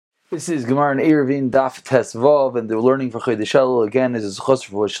This is Gemara and Eruvin Daf Tes Vav, and the learning for Chodesh Elul again is a schos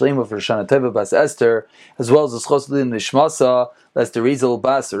for Shlema for Shana Teva Bas Esther, as well as a schos Lin Nishmasa. That's the Rizal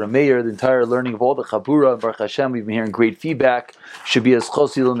Bas or a mayor. The entire learning of all the Chabura and Baruch Hashem, we've been hearing great feedback. Should be a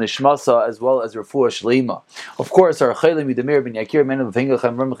schos Lin Nishmasa as well as Refuah Shlema. Of course, our Chaylim Yidamir Ben Yakir Men of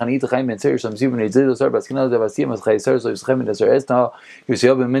Hingachem Ram Chanita Chaim Ben Seir Sham Zibun Yitzil Sar Baskinal Devasim As Chayser So Yischem Ben Sar Esna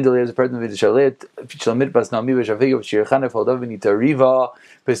Yusiyab Ben Mendel as a partner with the Shalit Shalmit Bas Nami B'Shavig of Shir Chanef Holdav Ben Yitariva.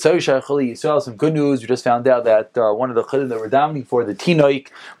 Some good news. We just found out that one of the Chalim that we're davening for, the Tinoik,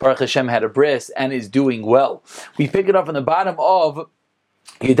 Baruch Hashem, had a bris and is doing well. We pick it up on the bottom of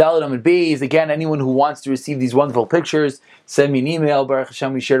Yedalit Amid Beis. Again, anyone who wants to receive these wonderful pictures, send me an email. Baruch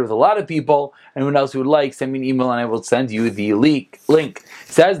Hashem, we shared it with a lot of people. Anyone else who would like, send me an email and I will send you the link. It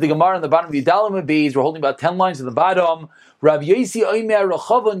says the Gemara on the bottom of Yedalit Amid Beis. We're holding about 10 lines at the bottom. Rav Yosi Omer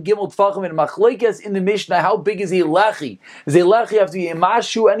Rechavon Gimel Tfachim and Machlekes in the Mishnah. How big is a lechi? Does a lechi have to be a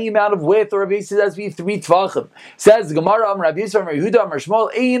mashu, any amount of width, or Rav Yosi has to be 3 Tfachim? Says the Gemara, Rav Yosi, Rav Yehuda, Rav Shmuel,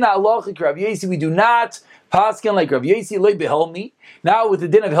 Ein Alachik Rav Yosi. We do not paskin like Rav Yosi loy behelmi. Now with the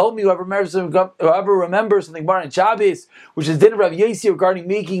din of helmi, whoever remembers something more in Shabbos, which is din of Rav Yosi regarding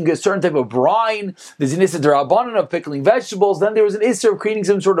making a certain type of brine. There's an issa d'Rabbanan of pickling vegetables. Then there was an issa of creating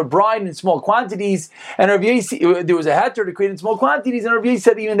some sort of brine in small quantities. And Rav Yosi, there was a heter to create in small quantities, and Rav Yosi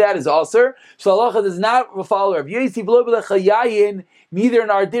said even that is also. So Allah does not follow Rav Yosi. Neither in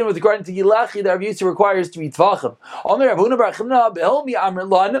our din with regard to Yilachi that Rav Yosi requires 3 Tvachim. So Rav Huna Bar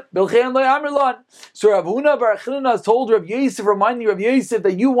Chanina told Rav Yosef, reminding Rav Yosef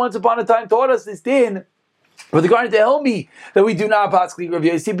that you once upon a time taught us this din with regard to Helmi, that we do not pascally Rav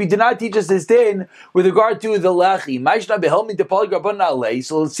Yosef. We do not teach us this din with regard to the Lechi.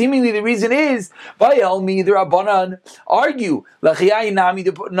 So seemingly the reason is by Helmi the Rabbanan argue. Nami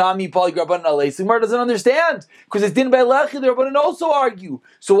So Gemara doesn't understand because it's din by Lechi. The Rabbanan also argue.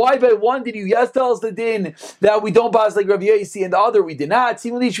 So why by one did you tell us the din that we don't pass like Rav Yosef and the other we did not?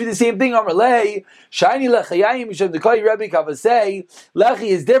 Seemingly it should be the same thing. Amarlei Shiny Lechayim Misham Dekai Rebbe Kavasei Lechi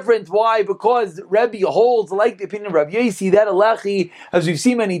is different. Why? Because Rebbe holds like the opinion of Rav Yosi that a lechi, as we've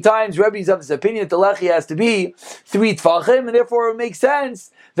seen many times, Rebbe's have this opinion that the lechi has to be 3 tfachim, and therefore it makes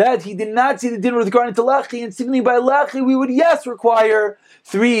sense that he did not see the din with regard to lechi, and seemingly by lechi we would require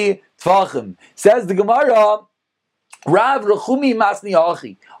 3 tfachim. Says the Gemara, Rav Rechumi Masni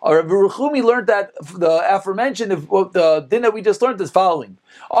Achi. Rav Rechumi learned that the aforementioned the din that we just learned is following.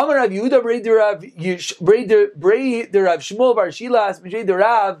 Amar Rav Yehuda Brei Rav Shmuel Bar Shilas Mishei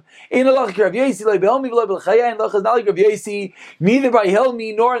Rav Ein Alach Rav Yosi Lo Behelmi V'Lo B'Chayayin Lachas Nalik Rav Yosi neither by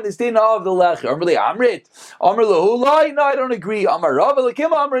Helmi nor in the din of the Lech. Amar Le Amrit Amar Lahulai. No, I don't agree. Amar Rav Elakim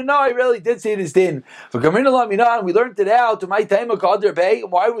Amar. No, I really did say this din. We learned it out to my time of Kader Bay.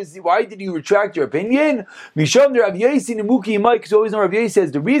 Why did you retract your opinion? Misham Rav Yosi Nemuki Mike. Because always Rav Yosi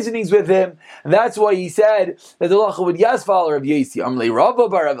has the reasonings with him, and that's why he said that the Lacha would follow Rav Yosi. Amar Le Rav. And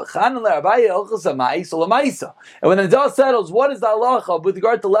when the dust settles, what is the halacha with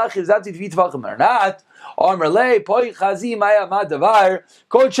regard to lechi? Is that 3 tefachim or not?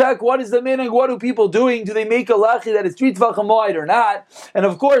 Go check what is the meaning. What are people doing? Do they make a lechi that is 3 tefachim wide or not? And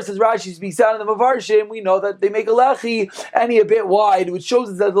of course, as Rashi speaks out in the Mavarshim, we know that they make a lechi any a bit wide, which shows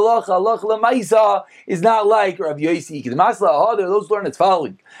us that the halacha lemaisa is not like Rav Yosi. Those learn it's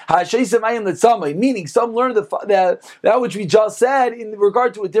following. Meaning, some learn that which we just said in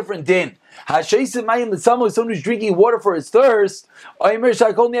regard to a different din. Someone who's drinking water for his thirst, which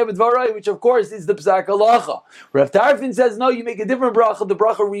of course is the Psak Halacha. Rav Tarfin says, no, you make a different bracha. The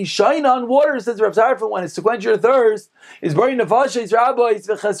bracha Rishayna on water, says Rav Tarfin, when it's to quench your thirst, is Bari Nefashis Rabbis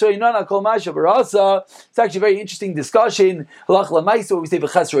V'Chesroinan Akol Masha Barasa. It's actually a very interesting discussion. Halacha Lamaisa, we say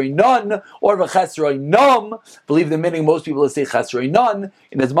V'Chesroinan or V'Chesroinam. Believe the meaning, most people say Chesroinan,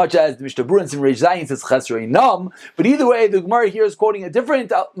 in as much as the Mishnah Berurah in Reish Zayin says Chesroinam. But either way, the Gemara here is quoting a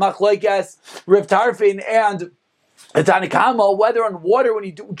different machlokes, Rav Tarfin and the Tanakama, whether on water when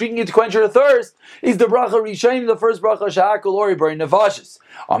you're drinking it to quench your thirst, is the bracha Rishayim, the first bracha Sha'akol Ori Bari Nefashis.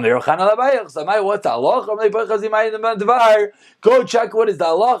 What's the halacha? Go check what is the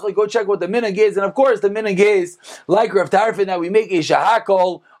halacha, go check what the minhag is, and of course the minhag is like Rav Tarfin that we make a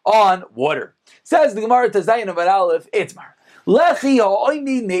Sha'akol on water. Says the Gemara Tazayin of Aleph Itmar. Lechi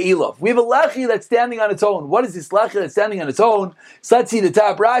ha'oimi ne'ilav. We have a lechi that's standing on its own. What is this lechi that's standing on its own? So let's see the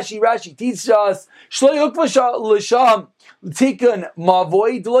top. Rashi teaches us shlo yukva l'sham tikun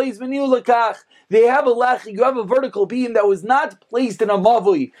mavoi d'lo yizmenu lekach. They have a lechi. You have a vertical beam that was not placed in a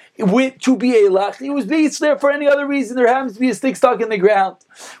mavoi to be a lechi. It was placed there for any other reason. There happens to be a stick stuck in the ground.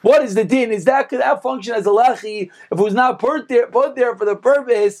 What is the din? Is that could that function as a lechi if it was not put there for the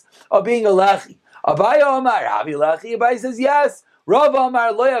purpose of being a lechi? Abaya Omar, Havi Lechi. Abai says yes. Rava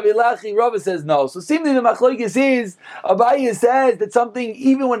Amar Lo Yavi Lachi. Rava says no. So seemingly the machlokes is Abaye says that something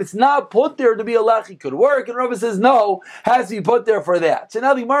even when it's not put there to be a lachi could work, and Rava says no, has to be put there for that. So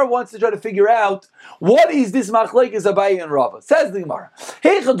now the Gemara wants to try to figure out what is this machlokes Abaye and Rava. Says the Gemara,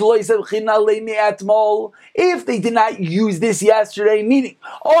 if they did not use this yesterday, meaning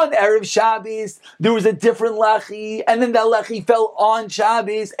on Erev Shabbos there was a different lachi, and then that lachi fell on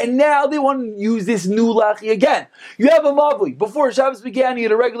Shabbos, and now they want to use this new lachi again. You have a mavui. Before Shabbos began, you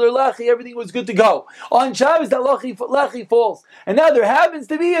had a regular lachi, everything was good to go. On Shabbos, that lachi falls, and now there happens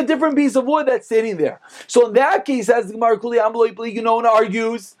to be a different piece of wood that's sitting there. So in that case, as the Gemara Kuli Amloi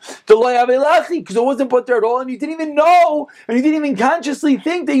argues, the lo have a lachi because it wasn't put there at all, and you didn't even know, and you didn't even consciously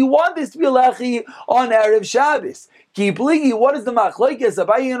think that you want this to be a lachi on Erev Shabbos. What is the machlokes?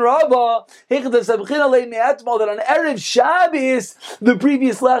 Abaye and Rava that on Erev Shabbos the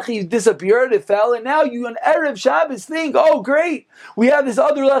previous lachi disappeared, it fell, and now you on Erev Shabbos think, oh great, we have this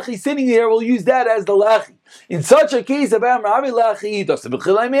other lachi sitting there, we'll use that as the lachi. In such a case, why he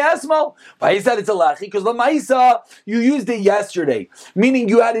said it's a lachi? Because Lamaisa, you used it yesterday. Meaning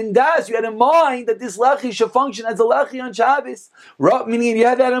you had in mind that this lachi should function as a lachi on Shabbos. Meaning you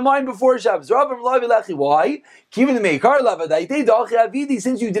had that in mind before Shabbos. Why?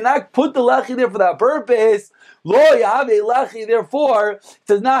 Since you did not put the lachi there for that purpose, therefore, it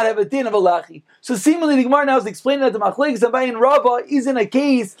does not have a din of a lachi. So seemingly the Gemara now is explaining that the machlokes Abaye and Rava is in a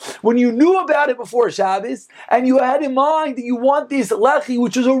case when you knew about it before Shabbos, and you had in mind that you want this lachi,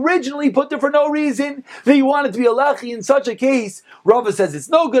 which was originally put there for no reason, that you want it to be a lachi. In such a case, Rava says it's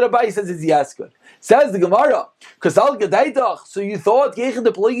no good, Abaye says it's yes good. Says the Gemara, so you thought the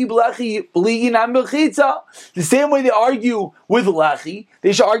same way they argue with lachi,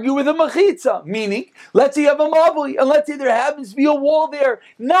 they should argue with a mechitza. Meaning, let's say you have a mavli, and let's say there happens to be a wall there,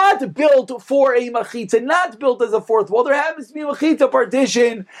 not built for a mechitza, not built as a fourth wall. There happens to be a mechitza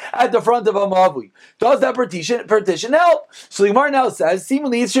partition at the front of a mavli. Does that partition help? So the Gemara now says,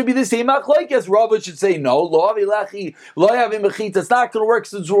 seemingly it should be the same machlokes. Rava should say no, lo avi lachi, lo avi mechitza. It's not going to work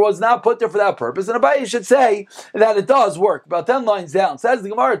since it was not put there for that purpose. And Abaye should say that it does work. About 10 lines down, says the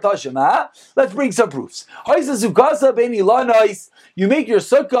Gemara Tashema. Let's bring some proofs. You make your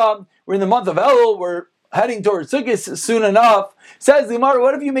sukkah. We're in the month of Elul. We're heading towards Sukkot soon enough. Says the Gemara,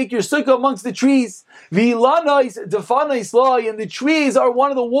 what if you make your sukkah amongst the trees? And the trees are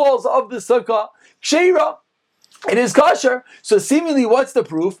one of the walls of the sukkah. Ksheira. It is kosher. So seemingly, what's the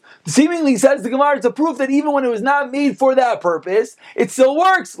proof? Seemingly, says the Gemara, it's a proof that even when it was not made for that purpose, it still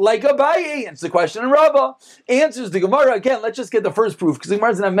works, like Abaye. Answers the question in Rava. Answers the Gemara. Again, let's just get the first proof, because the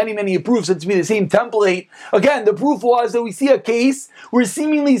Gemara doesn't have many proofs. It's to be the same template. Again, the proof was that we see a case where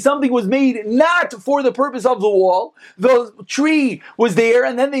seemingly something was made not for the purpose of the wall. The tree was there,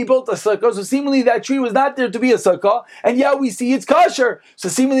 and then they built a sukkah. So seemingly that tree was not there to be a sukkah, and yet we see it's kosher. So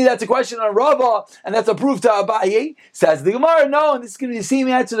seemingly that's a question on Rava, and that's a proof to Abaye. Says the Gemara, no, and this is going to be the same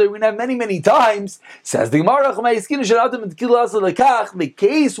answer that we're going to have many times. Says the Gemara, the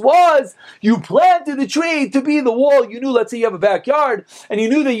case was you planted the tree to be the wall. You knew, let's say you have a backyard, and you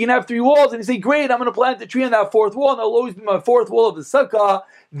knew that you can have 3 walls, and you say, great, I'm going to plant the tree on that 4th wall, and that'll always be my 4th wall of the sukkah.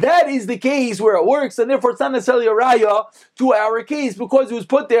 That is the case where it works, and therefore it's not necessarily a raya to our case because it was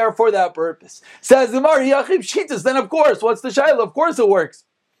put there for that purpose. Says the Gemara, then of course, what's the shayla? Of course it works.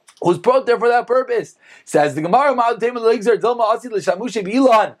 Who's put there for that purpose? Says the Gemara,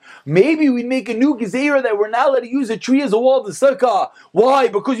 maybe we make a new gezerah that we're not allowed to use a tree as a wall of the sukkah. Why?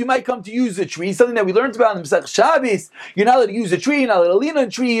 Because you might come to use a tree, something that we learned about in Masech Shabbos. You're not allowed to use a tree, you're not allowed to lean on a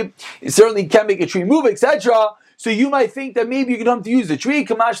tree, you certainly can't make a tree move, etc. So you might think that maybe you can come to use a tree.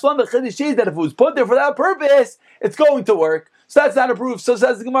 Kamash Lon, the Chiddush is that if it was put there for that purpose, it's going to work. So that's not a proof. So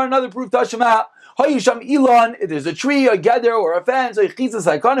says the Gemara, another proof, Tashema. If there's a tree, a gather, or a fence, or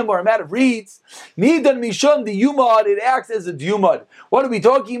a mat of reeds, it acts as a diumad. What are we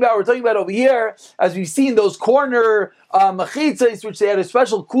talking about? We're talking about over here, as we've seen those corner mechitzas, which they had a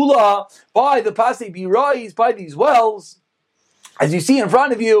special kula by the pasei birais, by these wells. As you see in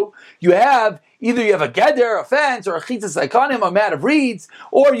front of you, you have either you have a geder, a fence, or a chitzas ikonim, a mat of reeds,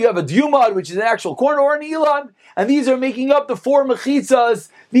 or you have a diumad, which is an actual corner, or an ilan, and these are making up the 4 mechitzas.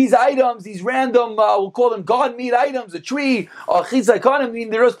 These items, these random, we'll call them god meat items, a tree, a chitzas ikonim, I mean,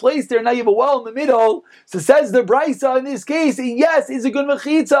 they're just placed there. Now you have a well in the middle. So says the brisa in this case, yes, is a good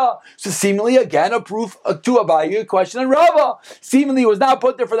mechitza. So seemingly again a proof to Abaye, a question on Rava. Seemingly it was not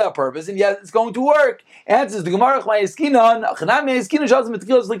put there for that purpose, and yes, it's going to work. Answers the Gemara,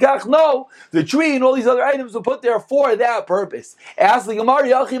 no, the tree and all these other items were put there for that purpose. Ask the Gemara,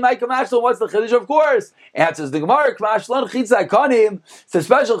 Yachi Mai Kamashlan, what's the Chiddush? Of course. Answers the Gemara, Kamashlan Chitzah Kanim. It's a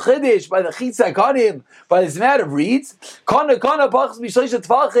special Chiddush by the Chitzah Kanim, by this mat of reeds. Kana Pachs Mishleisha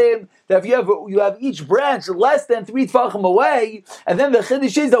Tfachim, that if you have each branch less than 3 Tfachim away, and then the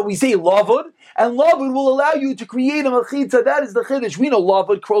Chiddush is that we say Lavud, and Lavud will allow you to create a Mechitza. That is the Chiddush. We know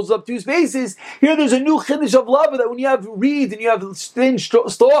Lavud crawls up 2 spaces. Here there's a new Chiddush of Lavud, that when you have reeds and you have thin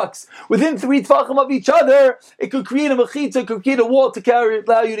stalks within 3 Tfachim of each other, it could create a Mechitza, it could create a wall to carry,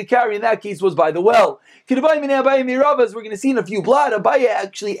 allow you to carry. In that case was by the well. As we're going to see in a few blot, Abaye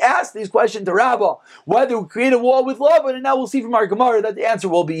actually asked this question to Rabbah, whether we create a wall with Lavud, and now we'll see from our Gemara that the answer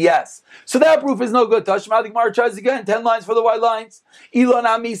will be yes. So that proof is no good. Tashma, the Gemara tries again, 10 lines for the white lines. Elon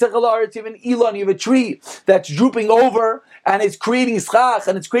Ami Sechalaret, even Elon, you have a tree that's drooping over, and it's creating schach,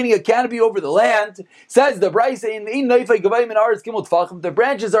 and it's creating a canopy over the land. Says the Brisa in the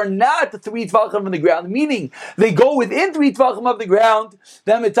branches are not 3 Tvachim from the ground, meaning they go within 3 Tvachim of the ground,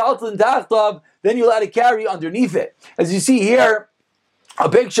 then metaltal tachtav, then you're allowed to carry underneath it. As you see here, a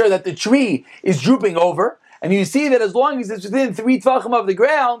picture that the tree is drooping over, and you see that as long as it's within 3 Tvachim of the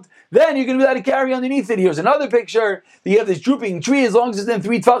ground, then you're going to be able to carry underneath it. Here's another picture that you have this drooping tree, as long as it's within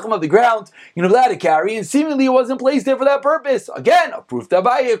 3 Tvachim of the ground, you're allowed to carry, and seemingly it wasn't placed there for that purpose. Again, a proof to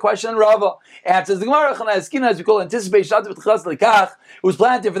Abaye, a question on Rava. Answers the Gemara, as we call anticipation, it was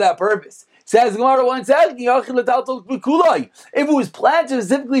planted for that purpose. Says Gemara once, if it was planted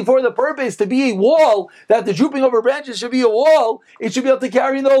specifically for the purpose to be a wall, that the drooping over branches should be a wall, it should be able to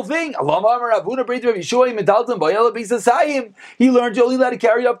carry the whole thing. He learned you're only allowed to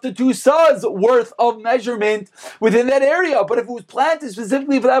carry up to 2 sas worth of measurement within that area. But if it was planted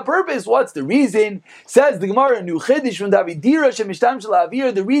specifically for that purpose, what's the reason? Says the Gemara, the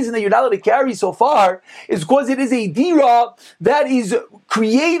reason that you're not allowed to carry so far is because it is a dira that is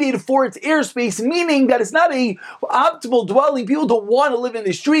created for its airspace, meaning that it's not a optimal dwelling. People don't want to live in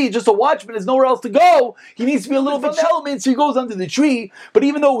this tree. Just a watchman has nowhere else to go. He needs to be a little bit element, so he goes under the tree. But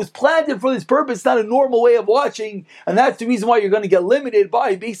even though it was planted for this purpose, it's not a normal way of watching, and that's the reason why you're going to get limited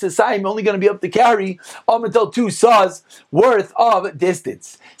by base aside. You're only going to be able to carry up until 2 sas worth of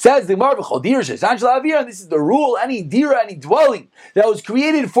distance. Says the Gemara, and this is the rule: any dira, any dwelling that was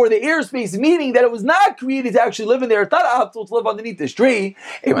created for the airspace, meaning that it was not created to actually live in there. It's not optimal to live underneath this tree.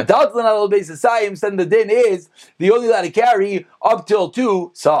 Then the din is the only allowed to carry up till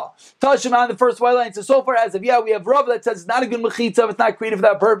 2 sa. Tashima on the first white line. So far as of we have Rav that says it's not a good mechitza, it's not created for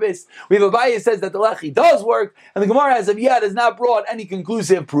that purpose. We have Abaye says that the lechi does work, and the Gemara as of has not brought any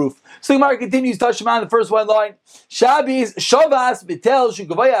conclusive proof. So the Gemara continues. Tashima on the first white line. Shabbos shavas betel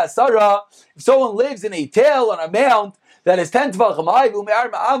shugavaya asara. If someone lives in a tail on a mound that is 10 Tvachim high, and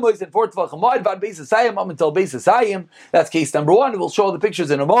 4 Tvachim wide, about Beis Hasayim, up until Beis Hasayim. That's case number 1. We'll show the pictures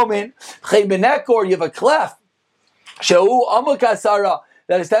in a moment. Or you have a clef, Shehu Amuk Asara,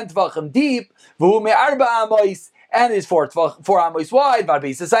 that is 10 Tvachim deep, V'hu me'arba amois, and is 4 amois wide, about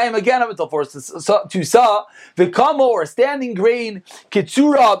Beis Hasayim again, up until 2 sa, V'kamo, or standing grain,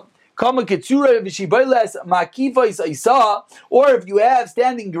 Kitsura, Kama Kitsura, V'shibailes, Makifais Isa, or if you have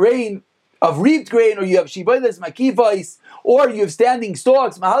standing grain, of reaped grain, or you have shibailes makifais, or you have standing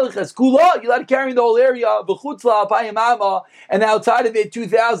stalks, mahalichas kula, you're allowed to carry in the whole area, v'chutzla apayim amma, and outside of it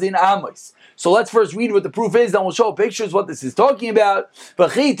 2,000 amos. So let's first read what the proof is, then we'll show pictures what this is talking about.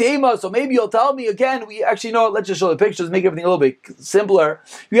 So maybe you'll tell me again, we actually know, let's just show the pictures, make everything a little bit simpler.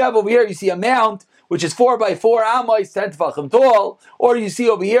 You have over here, you see a mound, which is 4 by 4 amos, 10 tefachim tall, or you see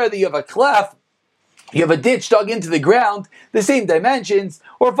over here that you have a cleft, you have a ditch dug into the ground, the same dimensions,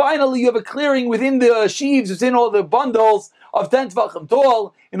 or finally you have a clearing within the sheaves, within all the bundles of 10 Tvachim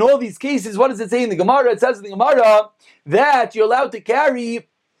tall. In all these cases, what does it say in the Gemara? It says in the Gemara that you're allowed to carry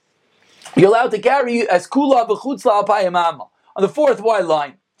as kula v'chutzla apayim amma on the 4th wide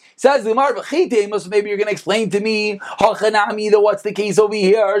line. Says the Gemara, so maybe you're going to explain to me, that what's the case over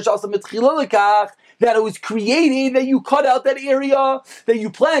here? That it was created, that you cut out that area, that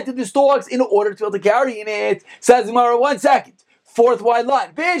you planted the stalks in order to be able to carry in it. Says the Gemara, 1 second. 4th wide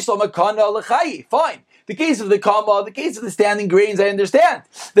line. Fine. The case of the kama, the case of the standing grains, I understand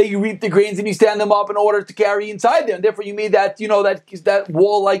that you reap the grains and you stand them up in order to carry inside there, and therefore you made that, that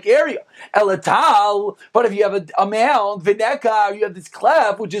wall-like area. Elatal, but if you have a mound, vineka, you have this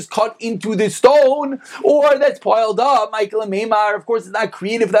cleft which is cut into the stone, or that's piled up, Michael and Maimar, of course it's not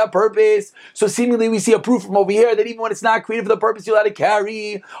created for that purpose, so seemingly we see a proof from over here that even when it's not created for the purpose, you're allowed to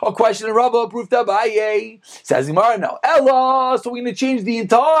carry. A question in Rabbah, proof to Abaye. Says Gemara, no. Ella, so we're going to change the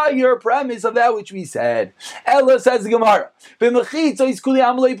entire premise of that which we said. bread. Ella says the Gemara.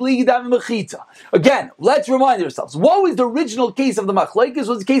 Again, let's remind ourselves. What was the original case of the machlekes?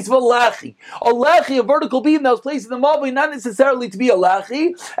 Was the case of a lachi. A lachi, a vertical beam that was placed in the mavoi, not necessarily to be a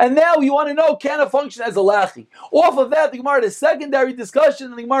lachi. And now you want to know, can it function as a lachi? Off of that, the Gemara had a secondary discussion,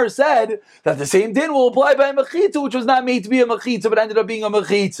 and the Gemara said that the same din will apply by a mechitza, which was not made to be a mechitza, but ended up being a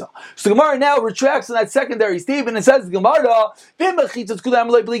mechitza. So the Gemara now retracts on that secondary statement and says the Gemara, everyone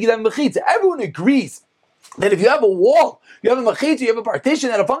agrees that if you have a wall, you have a mechitza, you have a partition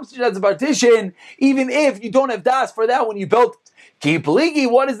that functions as a partition, even if you don't have das for that when you built it.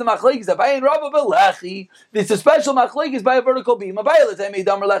 What is the machlekes? Abaye and Rava b'lechi. This is a special machlekes by a vertical beam. Abaye holds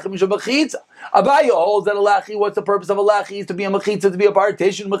that a lechi. What's the purpose of a lechi? Is to be a mechitza, to be a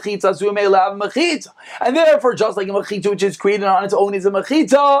partition. Mechitza, so you may have mechitza, and therefore, just like a mechitza which is created on its own is a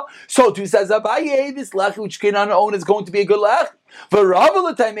mechitza, so too says Abaye, this lechi which is created on its own is going to be a good lechi. For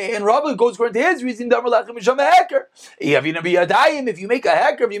Rava and Rava goes according to his reason, if you make a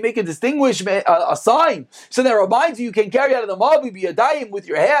hecker, if you make a distinguishment, a sign, so that reminds you can carry out of the mavi be a daim with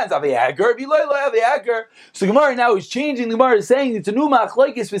your hands, have a hecker, if you have a hecker. So Gemara now is changing, the Gemara is saying it's a new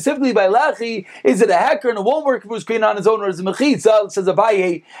machlekes specifically by lachi, is it a hecker and it won't work if it was created on its own, or is it mechitza, it says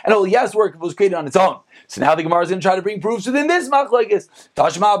Abaye, and it will yes work if it was created on its own. So now the Gemara is going to try to bring proofs within this machlekes.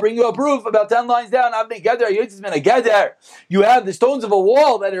 Tashma, I'll bring you a proof about 10 lines down. You have the stones of a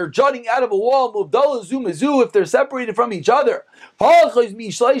wall that are jutting out of a wall, muvdala zumazu, if they're separated from each other. Less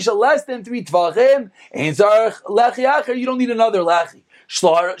than 3 tvachim, you don't need another lachi.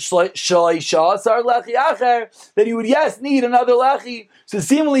 Then you would need another lachi. So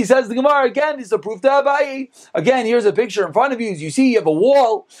seemingly says the Gemara again, this is a proof to Abaye. Again, here's a picture in front of you. As you see, you have a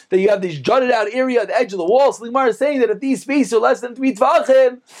wall, that you have this jutted out area at the edge of the wall. So the Gemara is saying that if these spaces are less than 3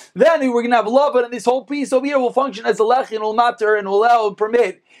 tvachim, then we're going to have lava, and this whole piece over here will function as a lachi and will matter and will allow and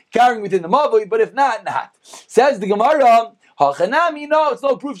permit carrying within the mavoi, but if not, not. Says the Gemara, no, it's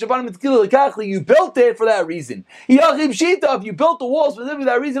no proof. You built it for that reason. If you built the wall specifically for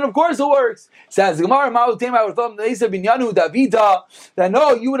that reason, of course it works. Says the Gemara, that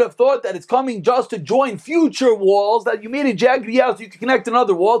no, you would have thought that it's coming just to join future walls, that you made a jagged out so you can connect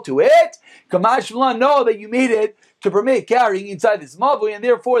another wall to it. Kamashlan, no, that you made it to permit carrying inside this mavui, and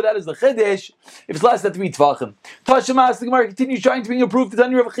therefore that is the chiddush if it's less than 3 tvachim. Tashamas, the Gemara continues trying to bring a proof. We've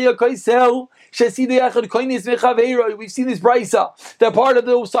seen this brisa, that part of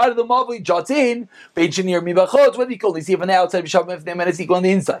the side of the mavui juts in. Whether you can only see it from the outside, and it's equal on the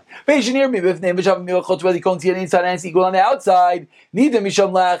inside. Whether you can only see it inside and it's equal on the outside. Neither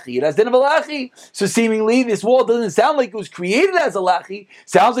misham lachi. It has din of a lachi. So seemingly this wall doesn't sound like it was created as a lachi.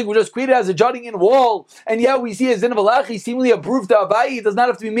 Sounds like we're just created as a jutting in wall. And yet we see as din of a lachi, seemingly a proof to Abaye. It does not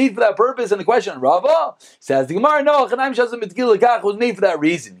have to be made for that purpose. And the question, Rava says the Gemara, no, was made for that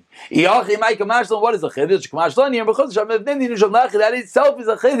reason. What is the chiddush? That itself is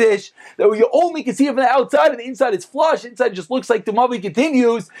a chiddush that you only can see it from the outside, and the inside is flush. Inside just looks like the mavi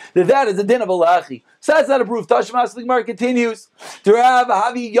continues. That is a din of a lachi. So that's not a proof. Tashmas, the Gemara continues. To Rav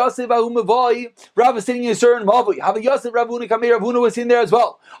Havi Yosef Ahumavoy, Rav is sitting in a certain mavi. Havi Yosef Ravuna Kamei Ravuna was in there as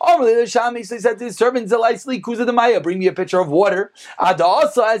well. They said to his servants, bring me a pitcher of water.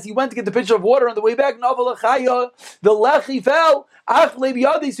 Adasa, as he went to get the pitcher of water on the way back, the lechi fell.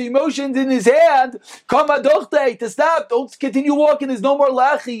 So he motions in his hand, to stop, don't continue walking, there's no more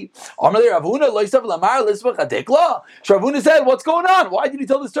lachi. Ravuna said, what's going on? Why did he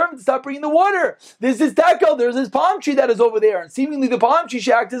tell the servant to stop bringing the water? There's this dekel, there's this palm tree that is over there, and seemingly the palm tree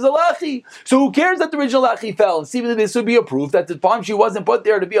shacked is a lachi. So who cares that the original lachi fell? And seemingly this would be a proof that the palm tree wasn't put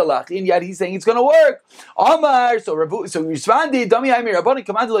there to be a lachi, and yet he's saying it's going to work. Amar, so he responded,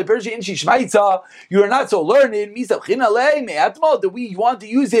 you are not so learned, that we want to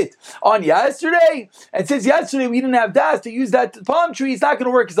use it on yesterday, and since yesterday we didn't have das to use that palm tree, it's not going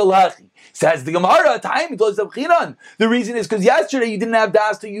to work as a lachi. Says the Gemara, the reason is because yesterday you didn't have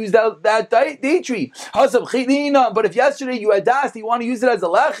das to use that day tree. But if yesterday you had das, you want to use it as a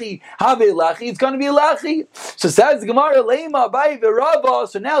lachi, have a lachi, it's going to be a lachi. So says the Gemara,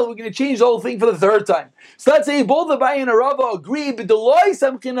 so now we're going to change the whole thing for the third time. So let's say both Abaye and Rava agree, but why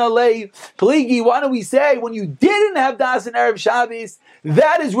don't we say when you didn't have das in Erev Shabbos,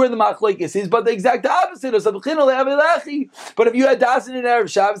 that is where the machlekes is, but the exact opposite of Sabchina le'avi lachi. But if you had das in Erev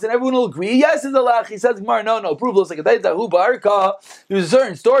Shabbos, and everyone will agree. Yes, it's a lechi. He says, Gemara, no, prove looks like a daita barka. There's a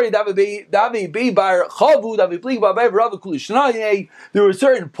certain story there was a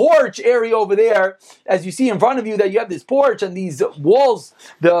certain porch area over there, as you see in front of you, that you have this porch and these walls,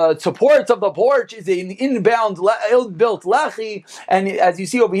 the supports of the porch is an inbuilt lechi, and as you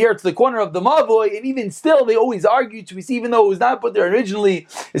see over here to the corner of the mavoi, and even still they always argue to see, even though it was not put there originally,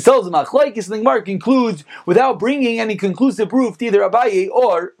 it sells the machlokes, and the Gemara concludes without bringing any conclusive proof to either Abaye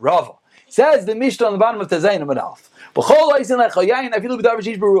or Rava. Says the Mishnah on the bottom of Tazayin Amud Aleph. With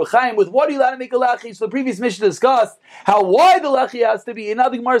what are you allowed to make a lechi? So the previous Mishnah discussed how wide the lechi has to be. And now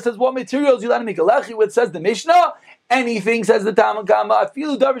the Gemara says what materials you allowed to make a lechi with. Says the Mishnah, anything, says the Talmud Kama.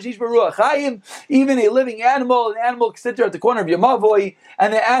 Even a living animal, an animal can sit there at the corner of your mavoi,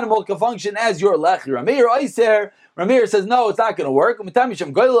 and the animal can function as your lechi. Ramir says, no, it's not going to work.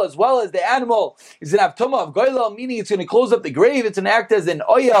 As well as the animal is an avtuma of goyla, meaning it's going to close up the grave. It's going to act as an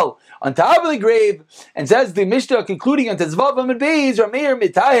oil on top of the grave. And says the Mishnah, concluding on Tezvavam and Beis, Ramir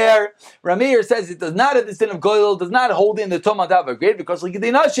mitaher. Ramir says it does not have the sin of goyla, does not hold in the tum on top of a grave, because like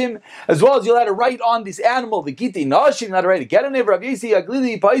Gitei Nashim, as well as you'll have to write on this animal, the Gitei Nashim, you're not allowed to get on it. Rav Yisi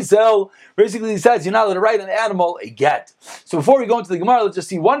Aglili Paisel basically says you're not allowed to write on the animal a get. So before we go into the Gemara, let's just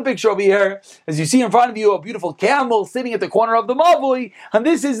see one picture over here. As you see in front of you, a beautiful camel sitting at the corner of the mavoi, and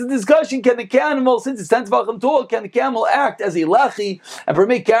this is the discussion: can the camel, since it's 10 tvachim tall, can the camel act as a lechi and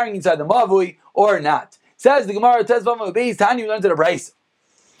permit carrying inside the mavoi or not? Says the Gemara, Tezvavam Beis Tani, learns it a brayso.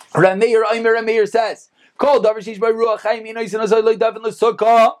 Rameir says, "Call davar sheish by ruach chaim inoisen azay loy davin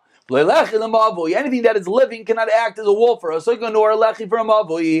l'sukkah." Anything that is living cannot act as a wall for a sukkah nor a lechi for a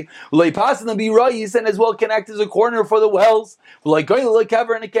mavoi. And as well can act as a corner for the wells. Like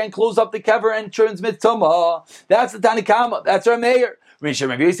kever, and it can close up the kever and transmit tumah. That's the Tanakama. That's our mayor. He adds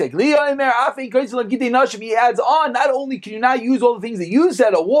on, not only can you not use all the things that you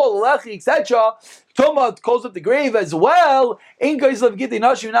said, a wall, a lechi, etc., Tumah close up the grave as well. You're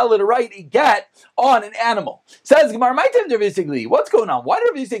not allowed to write a get on an animal. Says Gemara, my time basically, what's going on? Why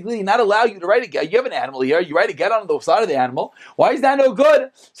did basically not allow you to write a get? You have an animal here, you write a get on the side of the animal. Why is that no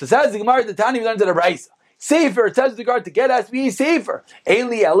good? So says the Gemara, the Tani learns at a brayso. Safer, it says with regard to get has to be a safer.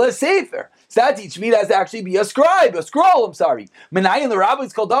 Eliela safer. So that teaches me that has to actually be a scroll, Menai and the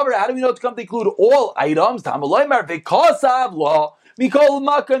rabbis called over. How do we know to come to include all items? Tamaloymar v'kosav law. Mikol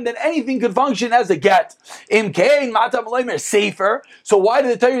Makan, then anything could function as a get. Imkain Matam Loimer safer. So why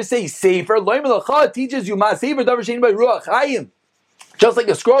did the Torah say safer? Loimer Lacha teaches you Ma safer Davar Shein by Ruach Hayim. Just like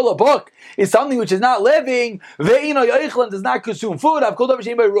a scroll, a book is something which is not living. Ve'ino yoichel does not consume food. I've called over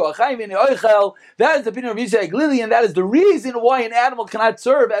Shem by Ruach Chaim ve'ino yoichel. That is the opinion of Yisrael Glili, and that is the reason why an animal cannot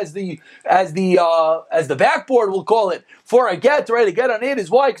serve as the backboard, we'll call it, for a get, to write a get on it. Is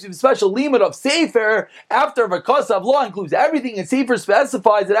why, because you have a special limit of sefer after Vakasav law includes everything, and sefer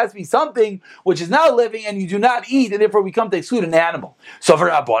specifies it has to be something which is not living and you do not eat, and therefore we come to exclude an animal. So for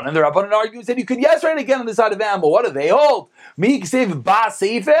Rabbanan, the Rabbanan argues that you could write a get on the side of animal. What do they hold? Me save ba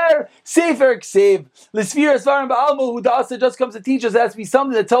sefer ksiv l'sfira svarim ba'almo hudasa just comes to teach us that has to be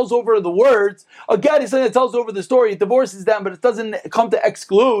something that tells over the words. A get is something that tells over the story. It divorces them, but it doesn't come to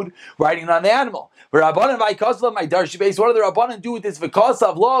exclude writing on the animal. Rabbanan v'ikasav my darshi base. What do the Rabbanan do with this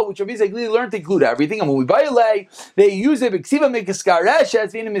v'kasav law, which obviously learned to include everything? And when we violate, they use it b'ksiva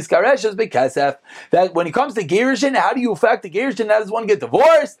miskareshes v'ina miskareshes b'kesef. That when it comes to gerushin, how do you affect the gerushin? How does one get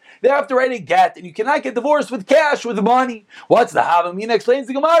divorced? They have to write a get, and you cannot get divorced with cash, with money. What's the Havamina? Explains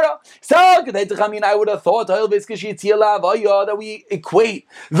the Gemara. So, I would have thought that we equate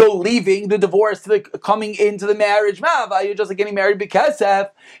the leaving, the divorce, to the coming into the marriage. Just like getting married b'kesef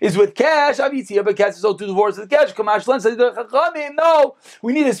is with cash. So to divorce with cash. No,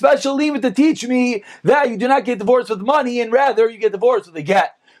 we need a special limit to teach me that you do not get divorced with money, and rather you get divorced with a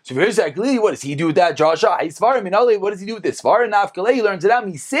get. So here's exactly what does he do with that, Joshua? What does he do with this? Svarim Nafkalei, he learns it out.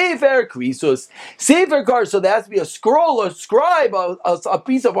 Sefer Krisus, Sefer Kar. So there has to be a scroll, a scribe, a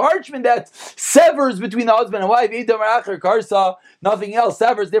piece of parchment that severs between the husband and wife. Nothing else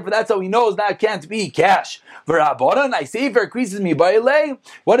severs. Therefore, that's how he knows that can't be cash. V'Rabbanan, I Sefer Krisus mi ba'ilei.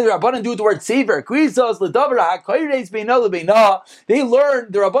 What did the Rabbanan do with the word Sefer Krisus? L'davar ha'koyres beina lebeina. The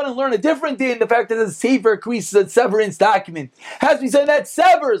Rabbanan learn a different thing. The fact that it's a Sefer Krisus, a severance document, has to be something that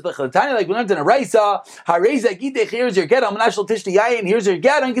severs. The Chatani, like we learned in a Raisa, Hareza Gitech, here's your get. Amanashal Tishti Yayin, here's your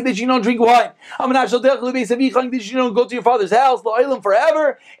get. On condition you don't drink wine. Amanashal Tech Lubei Savich, on condition you don't go to your father's house. Lo'ilim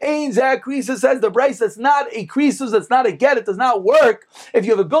forever. Ein Zak Krisus, says the Bryce. That's not a Krisus. That's not a get. It does not work if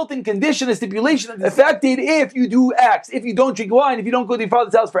you have a built-in condition, a stipulation that's affected if you do X, if you don't drink wine, if you don't go to your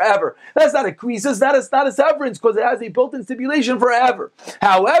father's house forever. That's not a Krisus. That's not a severance because it has a built-in stipulation forever.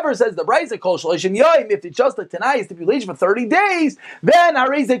 However, says the Bryce, Kol Shalishim Yaim, if it's just a Tanai stipulation for 30 days, then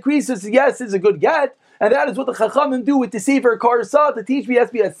phrase that krisos, yes, is a good get. And that is what the Chachamim do with the Sefer Karsa to teach me has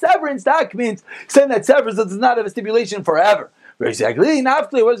to be a severance document, saying that severance does not have a stipulation forever. What does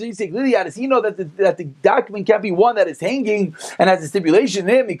he say? How does he know that the document can't be one that is hanging and has a stipulation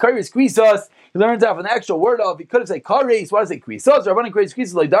in it? He learns out from the extra word of, he could have said kares, what does it krisos? Rabbanan kares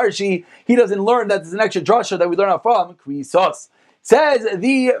krisos like darshi. He doesn't learn that there's an extra drasha that we learn out from krisos. Says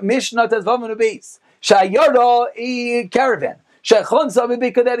the Mishnah Tezvav base. Shayara a caravan. Shechonsa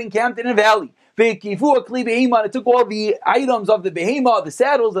bebeka that encamped in a valley. It took all the items of the behema, the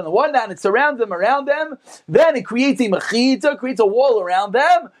saddles and the whatnot, and it surrounds them around them. Then it creates a mechita, creates a wall around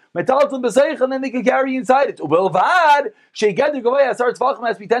them. And then they can carry inside it. Ubelvad, sheiged gavaya starts tvachim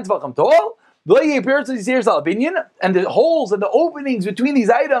has to be 10 tvachim tall. And the holes and the openings between these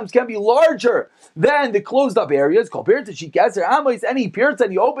items can be larger than the closed up areas. Called pirta shikaser amos. Any pirta,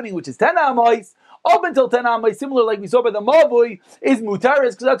 any opening which is 10 amos. Up until 10 amay, similar like we saw by the Mavui, is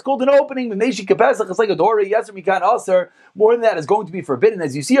mutaris, because that's called an opening. The Neshi Kapesach, it's like a door, yes, we can't aser. More than that is going to be forbidden.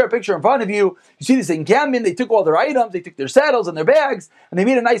 As you see our picture in front of you, you see this encampment, they took all their items, they took their saddles and their bags, and they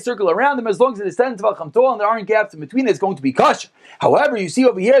made a nice circle around them. As long as it is 10 tvachim tall and there aren't gaps in between, it's going to be kosher. However, you see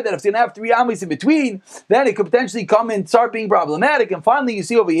over here that if it's going to have 3 amis in between, then it could potentially come and start being problematic. And finally, you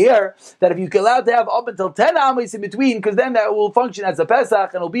see over here that if you're allowed to have up until 10 amis in between, because then that will function as a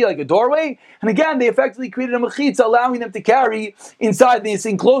Pesach and it'll be like a doorway. And again, they effectively created a mechitza, allowing them to carry inside this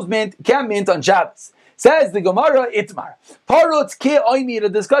encampment on Shabbos. Says the Gemara Itmar. Parutz ke oimid, a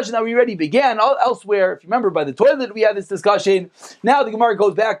discussion that we already began elsewhere. If you remember, by the toilet we had this discussion. Now the Gemara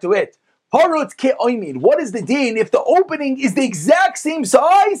goes back to it. Parutz ke oimid. What is the din if the opening is the exact same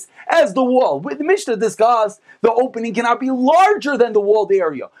size as the wall? With the Mishnah discussed, the opening cannot be larger than the walled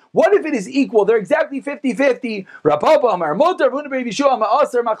area. What if it is equal? They're exactly 50-50. Rababa Amar Motor, Ravuna Brei Yeshua,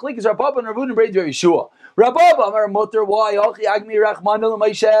 Ma'aser, Machlik is Rababa and Ravuna Brei Yeshua. Rababa Amar Motor, why? Achi Agmi Rachman El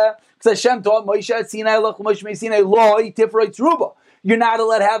Moshe. Because Hashem taught Moshe at Sinai, Lach Moshe Sinai, Loi Tifrei Tzruba. You're not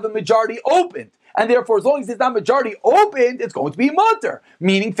allowed to have a majority opened. And therefore, as long as it's not majority opened, it's going to be mutter.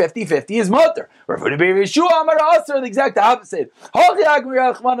 Meaning 50-50 is mutter. The exact opposite.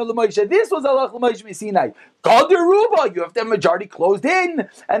 This was Allah Moshe Sinai. You have to have majority closed in.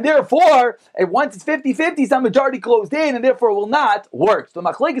 And therefore, once it's 50-50, it's not majority closed in, and therefore it will not work. So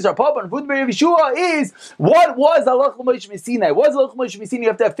Machlekes our Papa and Ravuna Yeshua is, what was Allah Moshe Sinai? What was Allah Moshe Sinai? You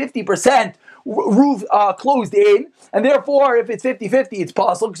have to have 50% roof closed in, and therefore if it's 50-50, it's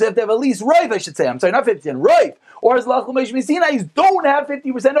possible because you have to have at least rive, I should say. I'm sorry, not 50%, rive. Or as Lachum Sinai don't have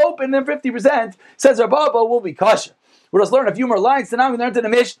 50% open, then 50% says our Baba will be kosher. We'll just learn a few more lines, so now we learned in the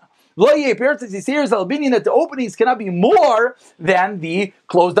Mishnah. That the openings cannot be more than the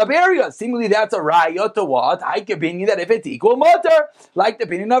closed up areas. Seemingly that's a raya to what? I can opinion that if it's equal mutter, like the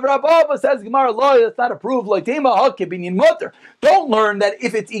opinion of Rabba says Gemara law, that's not approved. Like Tema Hak opinion mutter. Don't learn that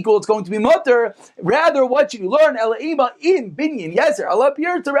if it's equal, it's going to be mutter. Rather, what you learn Elaima in binyan yeser Allah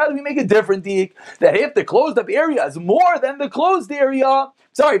appears to rather we make a different dik that if the closed up area is more than the closed area.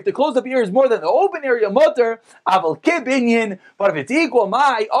 Sorry, if the closed up area is more than the open area, mutter, aval kibinyan. But if it's equal,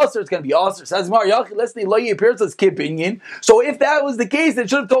 my usher, it's going to be usher. Says Mar Yachi, let's say loyi appears as kibinyan. So if that was the case, then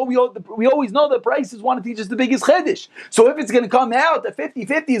should have told we always know that prices want to teach us the biggest chiddush. So if it's going to come out that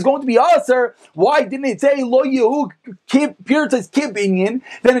 50-50 is going to be usher, why didn't it say loyi appears as kibinyan?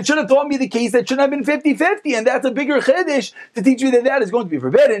 Then it should have told me the case that shouldn't have been 50-50, and that's a bigger chiddush to teach you that that is going to be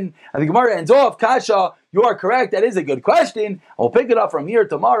forbidden. And the Gemara ends off kasha. You are correct. That is a good question. I'll pick it up from here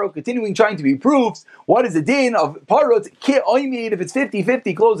tomorrow, continuing trying to be proofs. What is the din of parot ki oimid if it's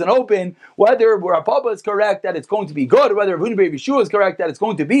 50-50 closed and open? Whether Rapapa is correct that it's going to be good, or whether Ravuna Brei Yeshua is correct that it's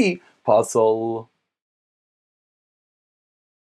going to be pasul.